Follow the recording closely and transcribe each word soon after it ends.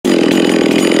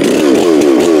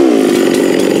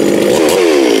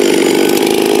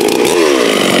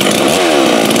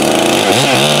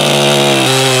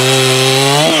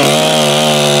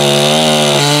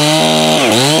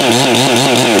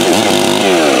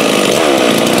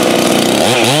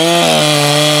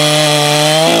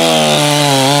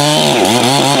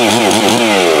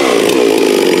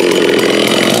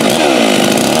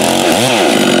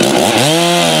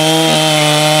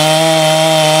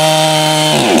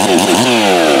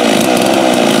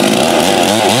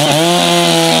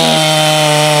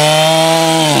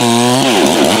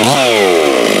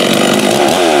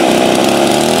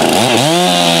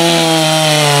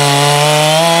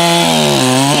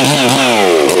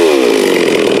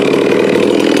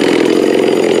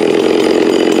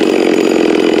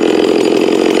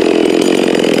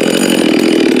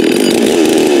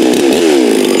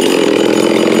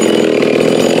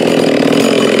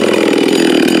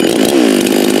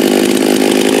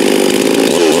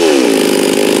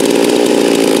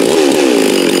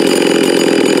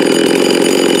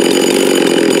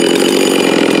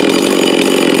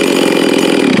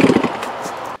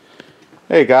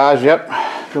Hey guys, yep,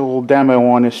 a little demo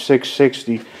on this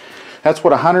 660. That's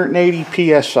what 180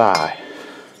 psi.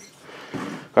 Got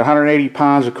 180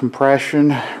 pounds of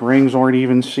compression. Rings aren't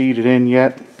even seated in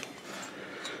yet.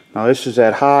 Now this is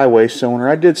that highway cylinder.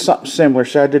 I did something similar,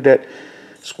 so I did that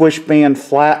squish band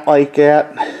flat like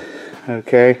that.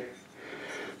 Okay.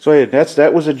 So yeah,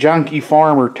 that was a junky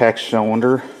farmertec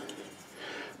cylinder.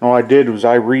 All I did was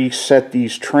I reset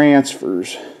these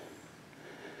transfers.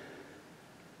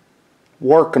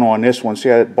 Working on this one, see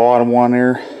that bottom one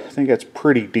there? I think that's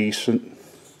pretty decent.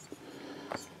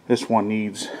 This one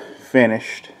needs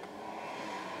finished.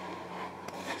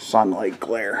 Sunlight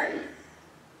glare.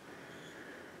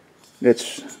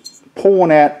 It's pulling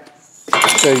that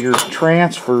so your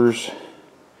transfers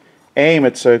aim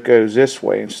it so it goes this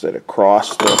way instead of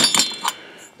cross.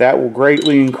 That will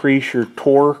greatly increase your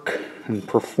torque and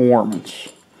performance.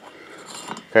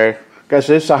 Okay, guys,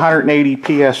 this is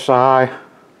 180 psi.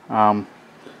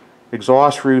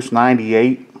 Exhaust roost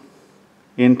 98,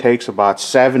 intake's about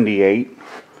 78,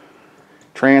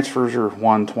 transfers are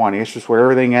 120. It's just where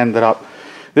everything ended up.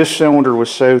 This cylinder was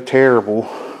so terrible,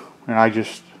 and I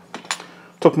just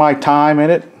took my time in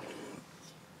it,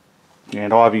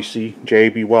 and obviously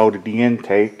JB welded the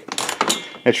intake.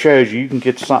 It shows you can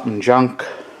get something junk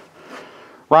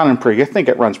running pretty. I think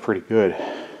it runs pretty good.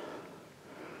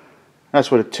 That's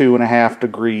with a 2.5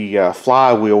 degree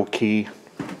flywheel key.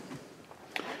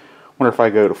 Wonder if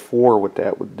I go to 4 what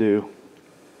that would do.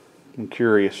 I'm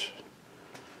curious,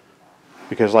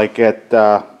 because like at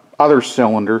other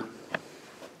cylinder,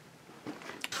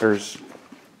 there's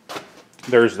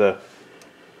the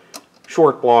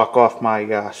short block off my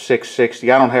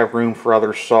 660. I don't have room for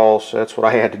other saws, so that's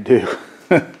what I had to do.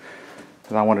 Because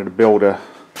I wanted to be able to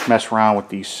mess around with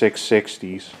these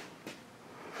 660s.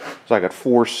 So I got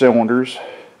 4 cylinders.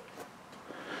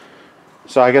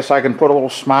 So I guess I can put a little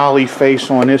smiley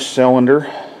face on this cylinder.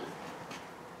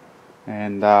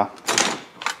 And yeah,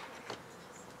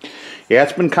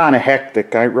 it's been kind of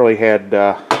hectic. I really had,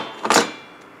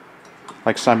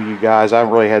 like some of you guys, I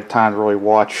haven't really had time to really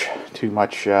watch too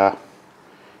much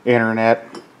internet.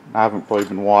 I haven't really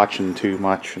been watching too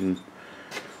much, and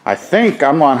I think,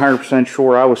 I'm not 100%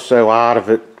 sure, I was so out of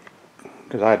it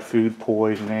because I had food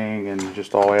poisoning and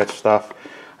just all that stuff.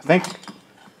 I think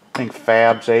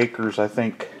Fab's Acres, I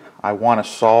think I won a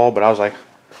saw, but I was like,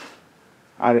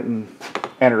 I didn't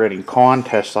enter any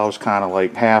contests. I was kind of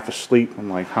like half asleep. I'm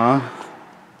like, huh?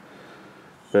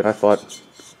 But I thought,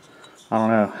 I don't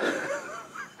know.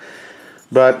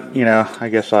 But, you know, I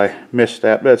guess I missed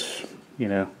that. That's, you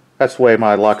know, that's the way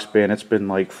my luck's been. It's been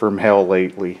like from hell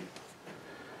lately.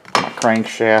 My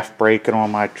crankshaft breaking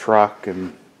on my truck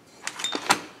and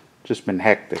just been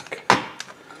hectic.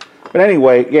 But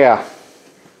anyway, yeah.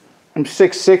 Them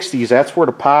 660s, that's where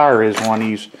the power is on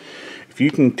these. If you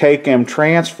can take them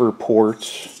transfer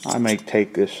ports, I may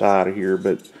take this out of here,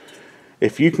 but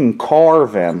if you can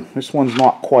carve them, this one's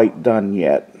not quite done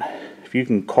yet. If you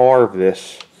can carve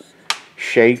this,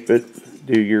 shape it,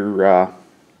 do your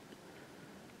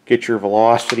get your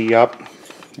velocity up,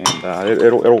 and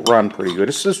it'll run pretty good.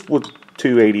 This is with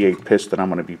 288 piston I'm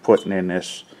going to be putting in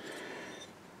this,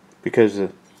 because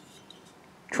the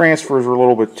transfers are a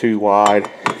little bit too wide.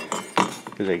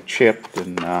 They chipped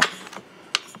and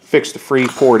fixed the free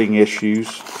porting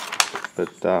issues. But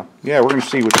yeah, we're going to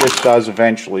see what this does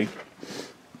eventually.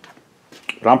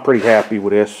 But I'm pretty happy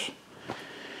with this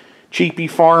cheapy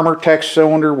farmertec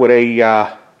cylinder with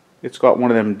a it's got one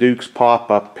of them Duke's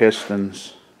pop-up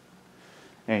pistons,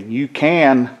 and you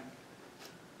can,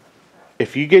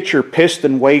 if you get your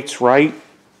piston weights right,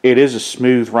 it is a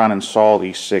smooth running saw,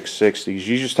 these 660s.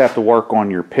 You just have to work on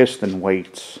your piston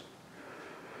weights.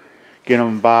 Get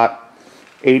them about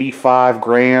 85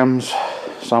 grams,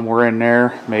 somewhere in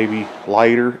there, maybe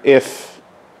lighter, if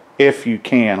you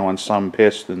can on some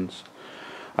pistons.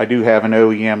 I do have an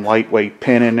OEM lightweight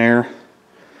pin in there.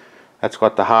 That's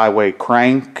got the highway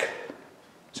crank.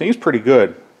 Seems pretty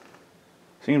good.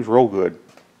 Seems real good.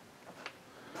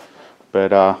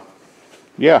 But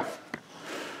yeah.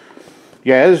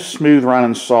 Yeah, it's a smooth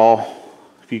running saw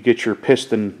if you get your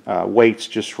piston weights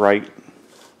just right.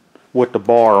 With the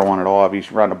bar on it,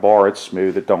 obviously. Run the bar, it's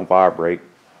smooth, it don't vibrate.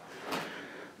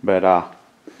 But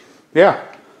yeah,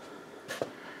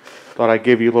 thought I'd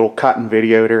give you a little cutting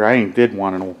video there. I ain't did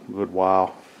one in a good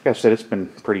while. Like I said, it's been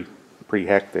pretty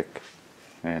hectic,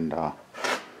 and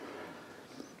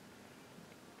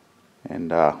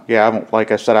yeah,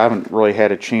 like I said, I haven't really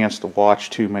had a chance to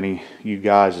watch too many you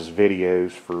guys'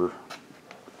 videos.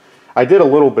 I did a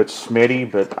little bit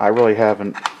Smitty, but I really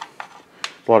haven't.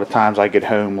 A lot of times I get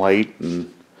home late,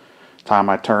 and the time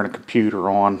I turn a computer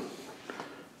on,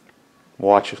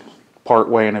 watch part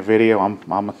way in a video, I'm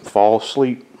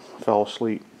fell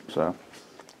asleep. So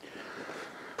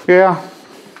yeah.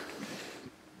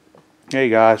 Hey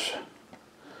guys.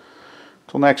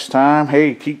 Till next time.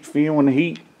 Hey, keep feeling the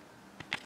heat.